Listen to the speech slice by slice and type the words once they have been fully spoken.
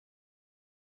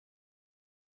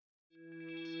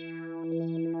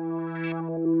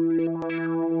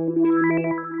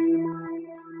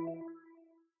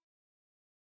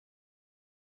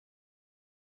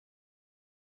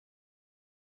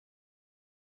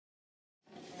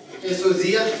Eu sou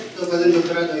Zia, estou fazendo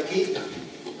doutorado aqui,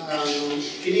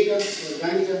 Química,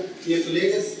 Orgânica, minhas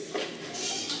colegas.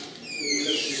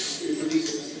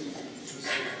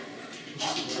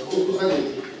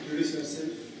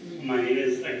 My name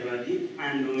is Alunos. I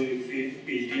am doing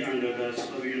PhD under the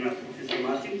supervision of Professor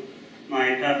Mário.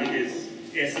 My topic is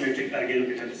asymmetric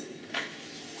organocatalysis.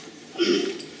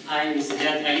 I am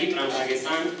Zia Uddin from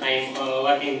Pakistan. I am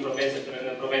working in Professor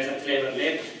Flavor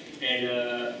Lab, and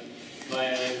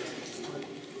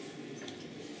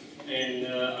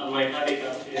my topic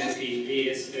of PhD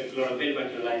is chlorophyll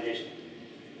fertilization.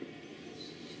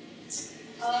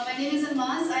 My name is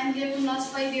Almas. I'm here from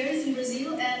last 5 years in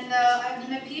Brazil, and I've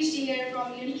done a PhD here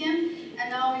from Unicam, and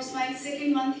now it's my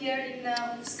second month here in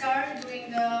UFSCar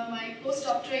doing my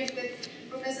postdoctorate with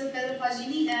Professor Pelo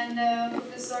and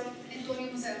Professor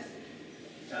Antonio Musel.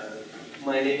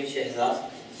 My name is Shehzad,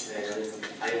 and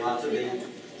I'm also doing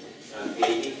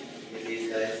PhD with these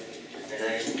guys, and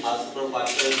I'm also from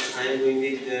Pakistan. I'm doing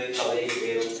with Kawai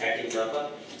at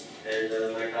Java. And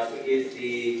my topic is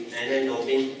the anion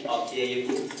doping of Zia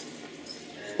Uddin.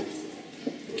 And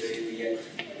today we are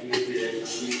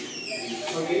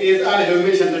okay, as I have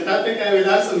mentioned the topic, I will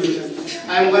also mention.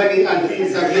 I am working on the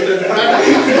subnature product.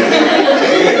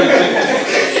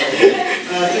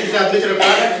 Subnature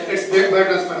product, its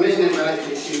biotransformation and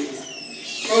biological activities.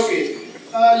 Okay,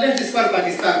 let's discover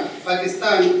Pakistan.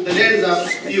 Pakistan, the lands of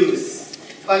pures.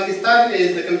 Pakistan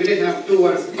is the combination of two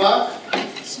words, Pak,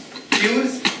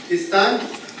 pures, Pakistan,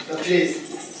 the place.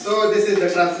 So this is the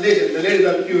translation, the lands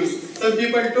of pures. Some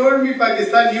people told me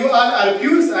Pakistan, you all are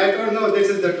pures. I don't know, this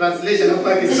is the translation of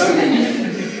Pakistan.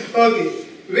 Okay,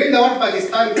 when the word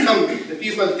Pakistan comes, the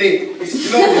people think it's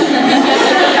global.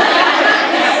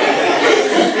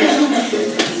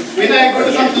 When I go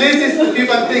to some places, the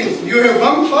people think, you have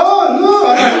bomb? Oh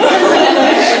no!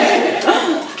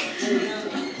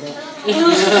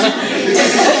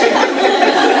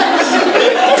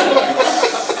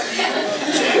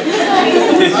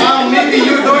 Maybe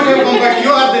you don't have one, but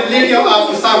you are the lady of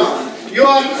Usama. You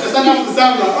are the son of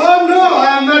Usama. Oh no,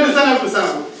 I am not the son of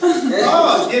Usama.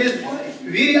 Oh, there is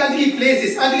very ugly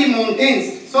places, ugly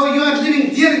mountains. So you are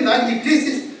living there in the ugly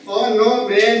places. Oh no,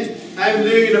 man, I am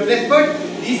living in a place. But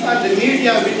these are the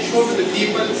media which show to the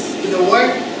people, to the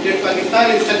world, that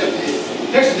Pakistan is such a place.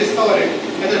 Let's discover it.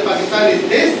 Whether Pakistan is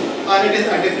this or it is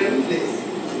a different place.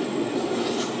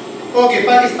 Okay,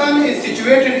 Pakistan is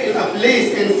situated in a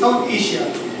place in South Asia,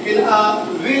 in a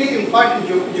very important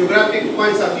geographic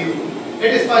points of view.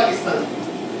 That is Pakistan.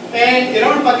 And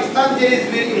around Pakistan there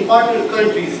is very important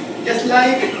countries, just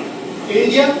like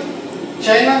India,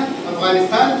 China,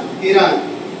 Afghanistan, Iran.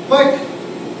 But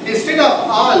instead of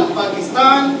all,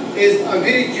 Pakistan is a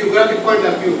very geographic point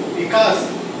of view,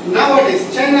 because nowadays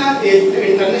China is the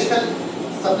international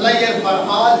supplier for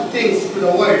all things to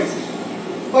the world.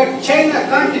 But China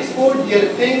can't export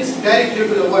their things directly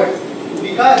to the world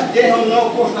because they have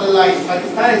no coastal line.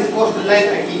 Pakistan is coastal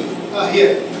line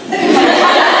here.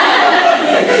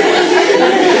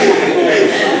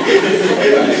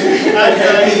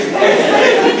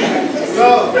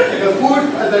 So the food,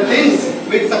 the things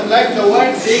which supply to the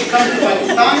world, they come to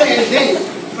Pakistan, and then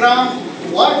from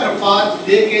water path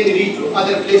they can reach to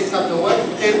other places of the world.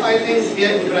 And I think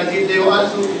here in Brazil they have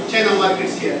also China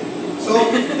markets here. So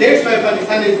that's why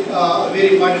Pakistan is a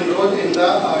very important role in the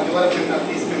development of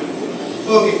these countries.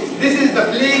 Okay, this is the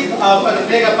flag of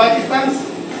Pakistan,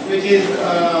 which is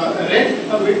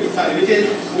which is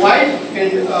white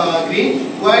and green.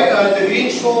 The green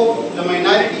show the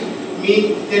minority,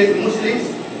 mean there is Muslims,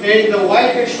 and the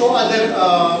white show other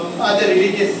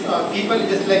religious people,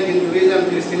 just like Hinduism,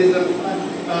 Christianism,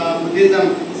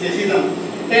 Buddhism, Sikhism,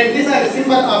 and these are a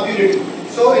symbol of unity.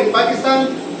 So in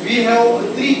Pakistan, we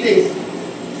have three things: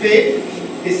 faith,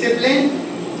 discipline,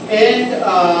 and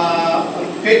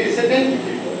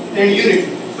unity.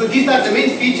 So these are the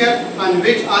main features on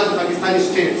which all the Pakistani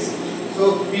states.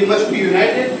 So we must be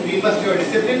united, we must have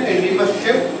discipline, and we must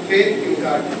have faith in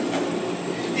God.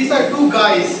 These are two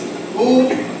guys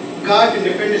who got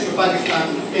independence of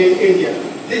Pakistan in India.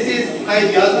 This is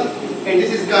Quaid-e-Azam and this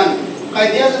is Gandhi.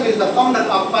 Quaid-e-Azam is the founder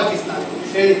of Pakistan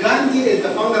and Gandhi is the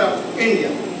founder of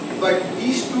India. But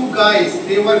these two guys,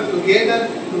 they work together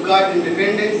to get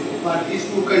independence for these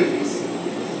two countries.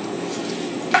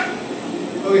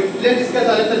 Okay, let's discuss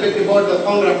a little bit about the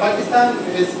founder of Pakistan.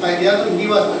 It is Quaid-e-Azam. He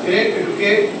was a great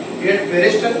educated, great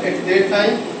barrister at that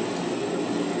time.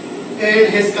 And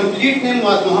his complete name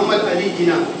was Muhammad Ali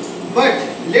Jinnah. But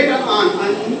later on,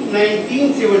 in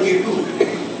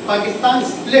 1972, Pakistan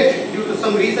split due to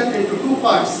some reason into two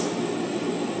parts,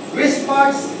 west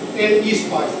parts and east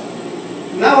parts.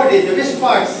 Nowadays, the west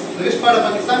parts, The west part of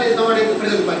Pakistan is nowadays the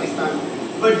present Pakistan.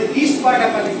 But the east part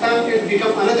of Pakistan has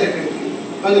become another country,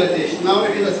 Bangladesh. Now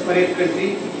it is a separate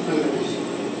country, Bangladesh.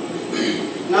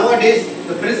 Nowadays,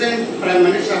 the present Prime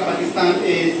Minister of Pakistan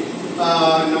is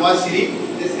Nawaz Sharif.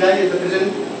 This guy is the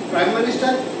present Prime Minister,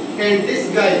 and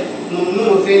this guy,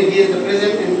 Mamnoon Hussain, he is the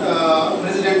President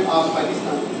of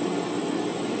Pakistan.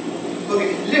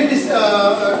 Okay, let's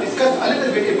discuss a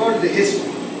little bit about the history.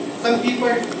 Some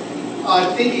people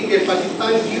are thinking that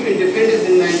Pakistan gave independence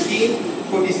in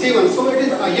 1947, so it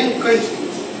is a young country.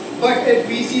 But if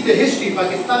we see the history,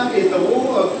 Pakistan is the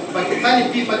old,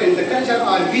 Pakistani people and the culture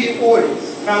are very old.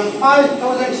 From 5,000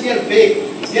 years back,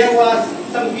 there was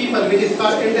some people which is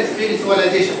called Indus Valley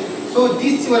civilization. So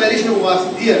this civilization was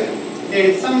there,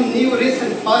 and some new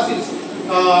recent fossils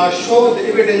show the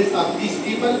evidence of these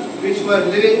people which were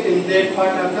living in that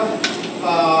part of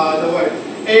the world.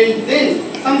 And then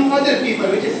some other people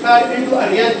which is called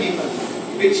Indo-Aryan people,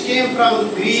 which came from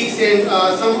Greeks and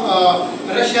some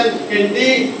Russian, and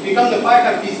they become the part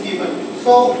of these people.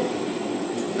 So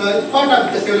the part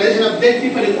of the civilization of that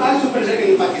people is also present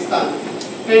in Pakistan.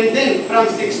 And then from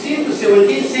 16th to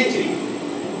 17th century,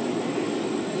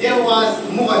 there was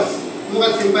Mughal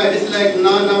empire, just like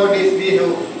nowadays we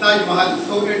have Taj Mahal.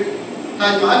 So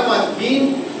Taj Mahal was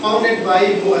being founded by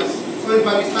Mughals. So in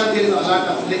Pakistan there is a lot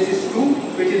of places too,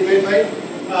 which is made by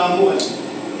Mughals.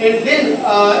 And then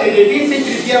in 18th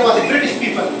century there was British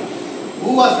people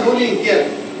who was ruling here.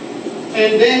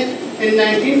 And then in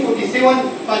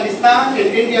 1947 Pakistan and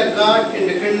India got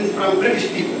independence from British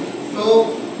people.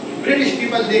 So British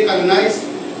people, they colonized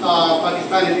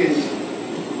Pakistan and India.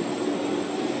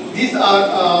 These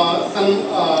are some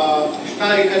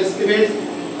historical events.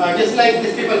 Just like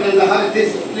this people Kandahar,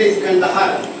 this place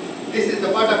Kandahar. This is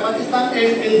the part of Pakistan,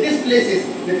 and in these places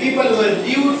the people were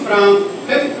lived from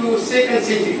 5th to 2nd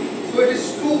century. So it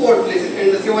is two old places,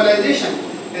 and the civilization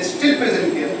is still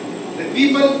present here. The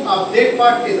people of that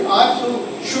part is also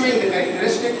showing the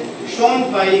characteristic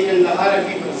shown by Kandahar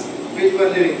peoples which were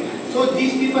living. So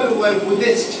these people were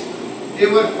Buddhist. They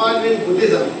were following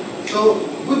Buddhism. So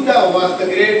Buddha was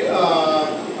the great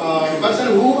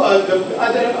person who the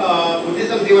other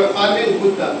Buddhism, they were following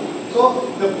Buddha.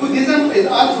 So the Buddhism is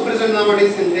also present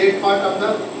nowadays in that part of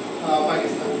the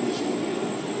Pakistan.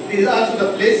 These are also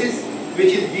the places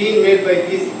which is being made by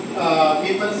these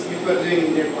peoples which were living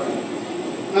in that part.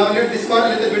 Now let's discuss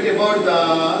a little bit about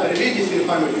the religious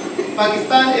uniformity.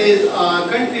 Pakistan is a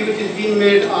country which is being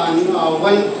made on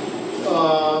one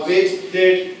way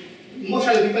that most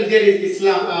of the people there is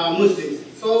Islam, Muslims.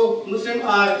 So Muslims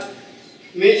are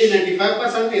mainly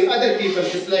 95%, and other people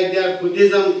just like they are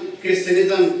Buddhism,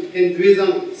 Christianism,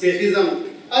 Hinduism,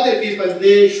 Sikhism. Other people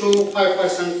they show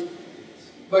 5%,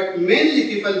 but mainly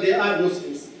people they are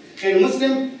Muslims. And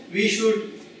Muslim we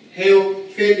should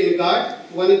have faith in God,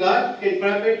 one God, and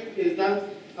Prophet is the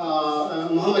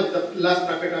Muhammad is the last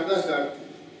prophet of the God.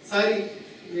 Sorry,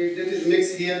 that is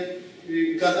mixed here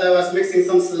because I was mixing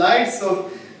some slides, so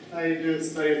I didn't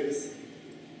spread this.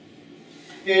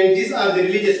 And these are the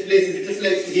religious places, just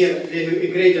like here, they have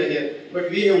igreja here.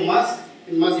 But we have mosque.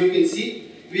 In mosque you can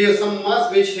see, we have some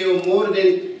mosques which have more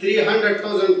than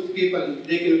 300,000 people.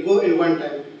 They can go in one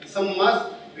time. Some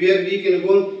mosques where we can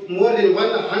go more than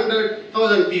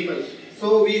 100,000 people.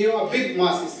 So we have a big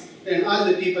mosques, and all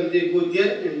the people they go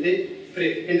there and they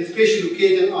pray. And the special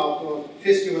occasion of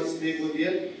festivals they go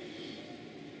there.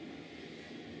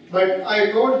 But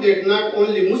I told that not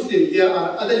only Muslims, there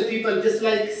are other people just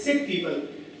like Sikh people.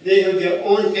 They have their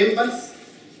own temples.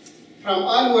 From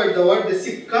all over the world, the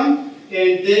Sikh come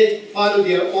and they follow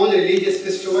their own religious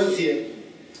festivals here.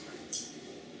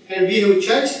 And we have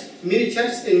church, many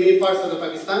churches in many parts of the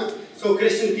Pakistan. So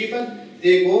Christian people,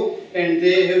 they go and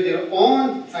they have their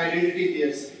own identity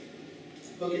there.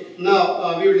 Okay,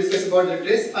 now we will discuss about the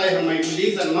dress. I have my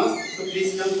colleagues and mosque, so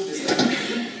please come discuss.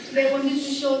 They wanted to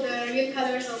show the real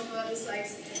colors of the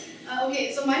slides.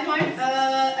 Okay, so my part,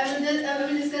 I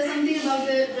will discuss something about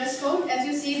the dress code. As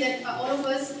you see that all of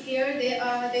us here, they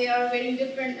are wearing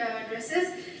different dresses.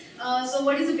 So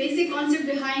what is the basic concept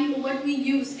behind what we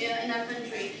use in our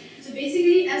country? So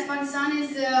basically, as Pakistan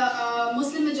is a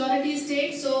Muslim majority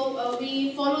state, so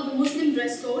we follow the Muslim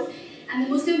dress code. And the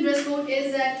Muslim dress code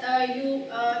is that you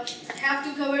have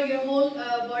to cover your whole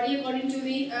body according to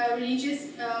the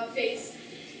religious faith.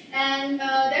 And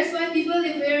that's why people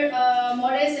they wear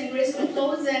modest and graceful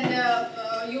clothes,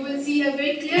 and you will see a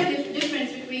very clear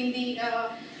difference between the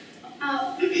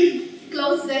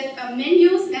clothes that men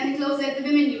use and the clothes that the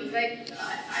women use. Like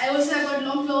I also have got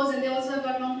long clothes, and they also have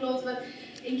got long clothes, but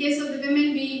in case of the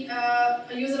women, we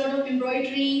use a lot of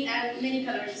embroidery and many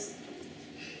colors.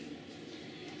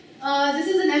 This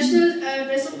is the national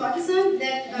dress of Pakistan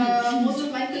that most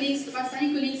of my colleagues, the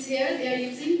Pakistani colleagues here, they are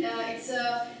using.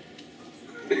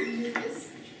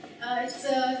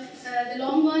 The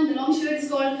long one, the long shirt is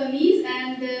called kameez,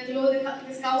 and below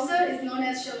this trouser is known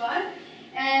as shalwar.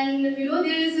 And below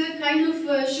there is a kind of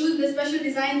shoe, the special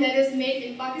design that is made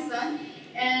in Pakistan.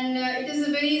 And it is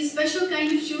a very special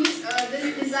kind of shoes.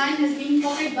 This design has been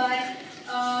copied by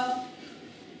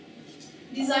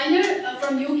designer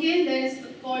from UK that is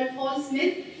called Paul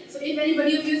Smith. So if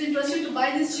anybody of you is interested to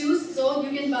buy these shoes, so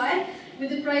you can buy with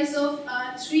the price of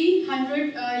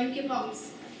 300 UK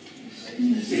pounds. So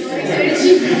it's very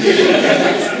cheap.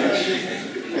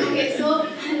 Okay, so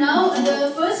now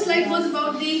the first slide was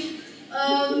about the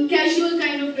casual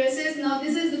kind of dresses. Now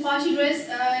this is the party dress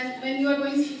when you are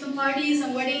going to some parties,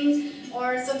 some weddings,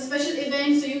 or some special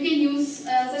events. So you can use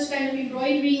such kind of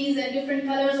embroideries and different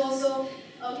colors also.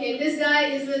 Okay, this guy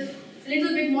is a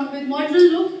little bit with modern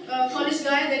look, college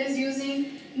guy that is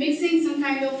mixing some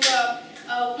kind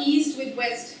of East with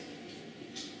West.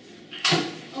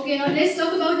 Okay, now let's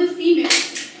talk about the female.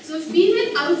 So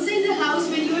female outside the house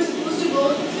when you are supposed to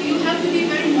go, so you have to be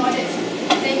very modest.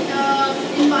 Like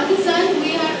in Pakistan,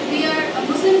 we are a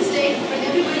Muslim state, but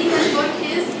everybody has got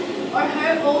his or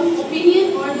her own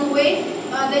opinion or the way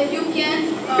that you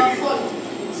can follow.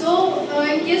 So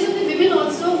in case of the women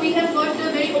also, we have got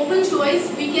a very open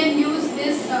choice. We can use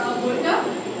this burqa.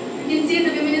 You can see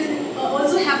the women is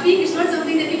also happy. It's not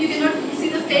something that if you cannot see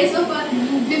the face of a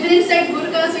women inside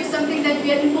burqa, so it's something that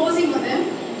we are imposing on them.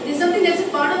 It's something that's a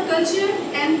part of culture,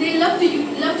 and they love to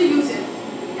use it.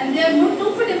 And they are more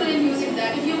comfortable in using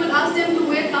that. If you will ask them to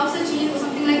wear trouser jeans or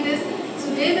something like this,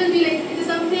 so they will be like, it is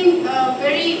something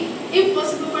very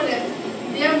impossible for them.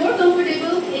 They are more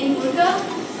comfortable in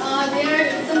burqa. There are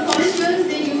some college girls,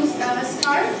 they use scarf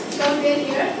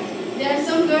here. There are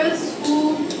some girls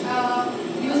who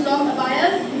use long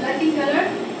abayas, black in color.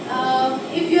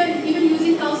 If you are even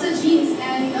using trouser jeans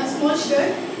and a small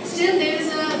shirt, still there is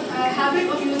a habit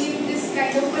of using this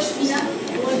kind of pashmina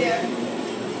over there.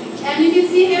 And you can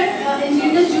see here,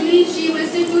 Angelina Jolie, she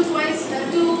visited two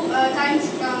times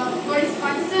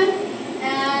Pakistan,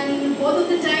 and both of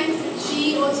the times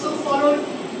she also followed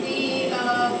the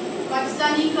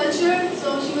Pakistani culture,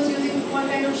 so she was using one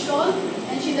kind of shawl,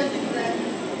 and she loved to do that.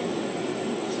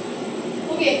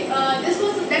 Okay,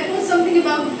 that was something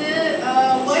about the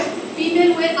what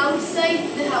female wear outside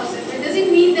the house. It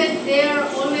doesn't mean that they are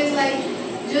always like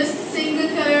just single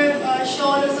color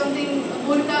shawl or something,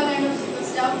 burqa kind of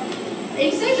stuff.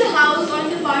 Inside the house, on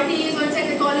the parties, or inside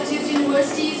the colleges,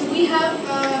 universities, we have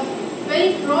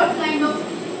very broad kind of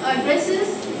dresses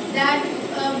that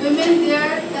women they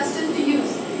are accustomed to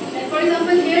use. Like for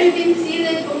example, here you can see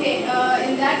that okay,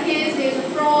 in that case there is a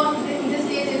frock. In this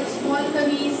case there is a small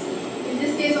kameez. In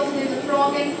this case also there is a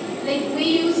frock, and like we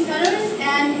use colors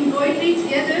and embroidery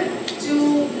together to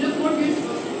look more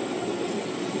beautiful.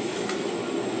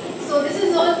 So this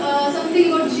is all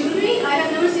something about jewelry. I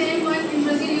have never seen anyone in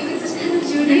Brazil using such kind of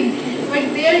jewelry,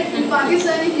 but there in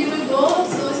Pakistan, if you will go,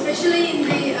 so especially in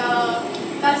the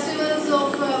festivals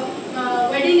of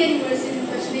wedding anniversaries,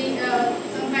 especially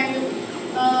some kind of,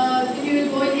 if you will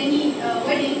go in any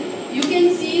wedding, you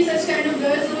can see such kind of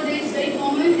girls over there. It's very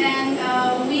common,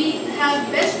 and we have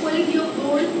best quality of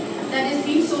gold that is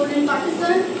being sold in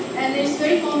Pakistan, and it's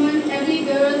very common. Every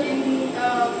girl in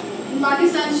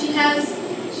Pakistan, she has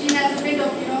a bit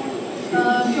of,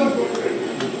 pure gold.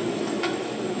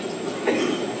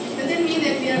 Doesn't mean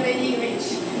that we are very rich.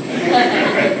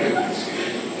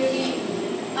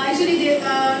 Actually,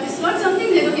 it's not something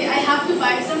that, okay, I have to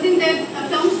buy. It's something that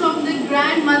comes from the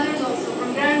grandmothers also,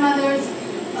 from grandmothers,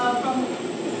 from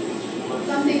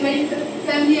something very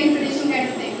family and traditional kind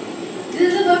of thing.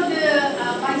 This is about the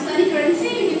Pakistani currency.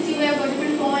 You can see we have got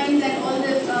different coins and all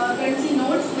the currency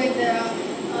notes with the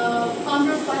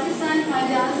founder of Pakistan,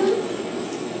 Azam.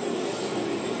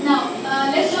 Now,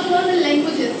 let's talk about the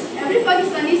languages. Every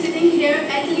Pakistani sitting here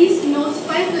at least knows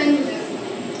 5 languages.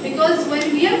 Because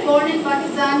when we are born in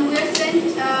Pakistan, we are sent,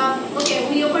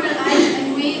 we open our eyes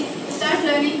and we start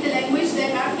learning the language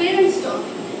that our parents taught.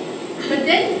 But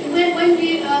then when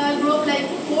we grow up like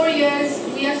 4 years,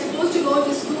 we are supposed to go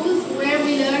to schools where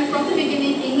we learn from the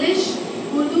beginning English,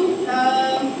 Urdu,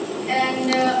 and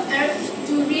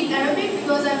to read Arabic,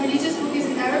 because our religious book is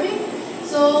in Arabic.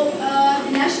 So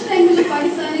the national language of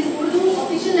Pakistan is Urdu,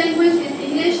 official language is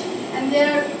English, and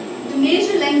there are the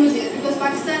major languages, because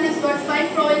Pakistan has got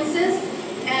 5 provinces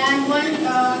and 1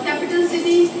 capital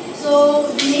city. So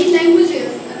the main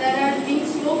languages that are being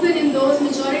spoken in those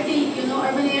majority,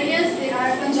 urban areas, they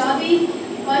are Punjabi,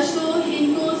 Pashto,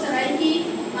 Hindko, Saraiki,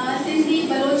 Sindhi,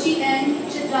 Balochi, and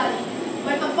Chitwali.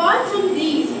 But apart apart from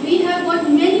these, we have got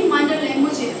many minor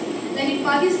languages. Like in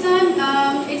Pakistan,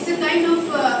 it's a kind of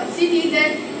city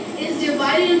that is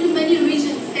divided into many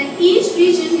regions, and each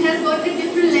region has got a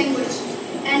different language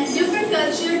and different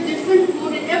culture, different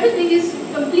food, and everything is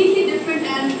completely different,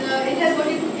 and it has got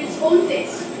its own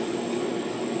taste.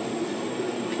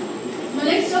 Now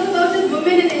let's talk about the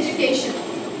women in education.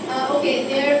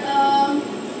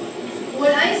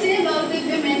 What I say about the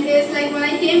women is, like, when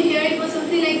I came here, it was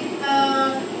something like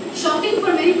shocking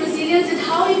for many Brazilians that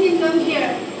how you can come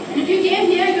here. And if you came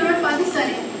here, you're not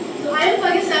Pakistani. So I am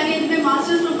Pakistani, and my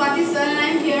master's from Pakistan, and I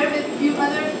am here with a few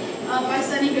other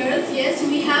Pakistani girls. Yes,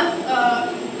 we have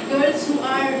girls who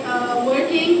are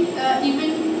working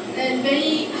even in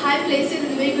very high places,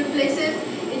 in very good places.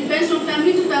 It depends from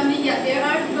family to family. Yeah, there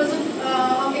are, because of,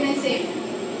 how can I say,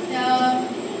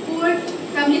 poor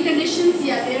family conditions.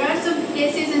 Yeah, there are some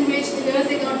cases in which the girls,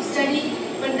 they cannot study,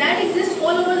 but that exists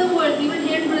all over the world, even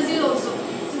here in Brazil also.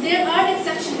 So there are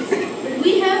exceptions, but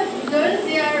we have girls,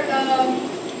 they are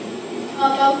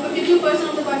about 52%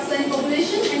 of the Pakistani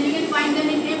population, and you can find them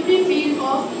in every field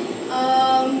of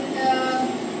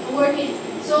working.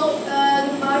 So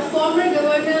our former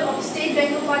governor of State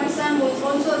Bank of Pakistan was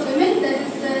also a woman, that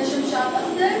is Shamshad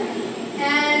Akhtar.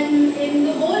 And in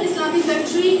the whole Islamic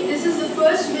country, this is the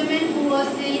first woman who was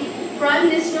the Prime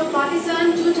Minister of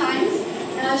Pakistan 2 times.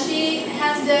 She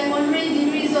has done honorary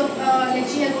degrees of,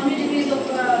 she has honorary degrees of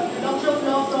Doctor of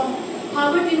Law from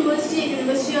Harvard University and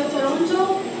University of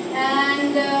Toronto.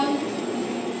 And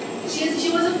she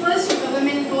was the first woman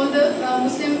in all the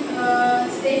Muslim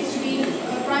states to be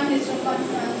Prime Minister of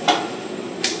Pakistan.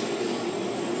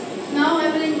 Now I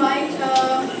will invite,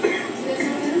 okay, so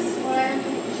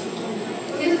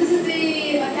this is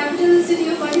the capital city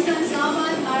of Pakistan,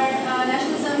 Islamabad. Our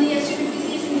National Assembly has 250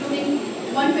 seats, including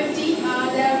 150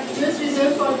 that are just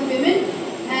reserved for the women.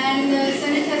 And the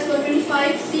Senate has got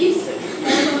 25 seats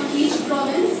from each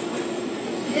province.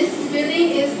 This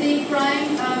building is the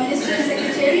Prime Minister's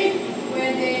Secretariat,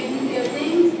 where they do their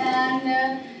things. And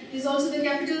this is also the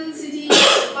capital city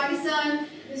of Pakistan.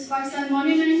 This is Pakistan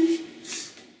Monument.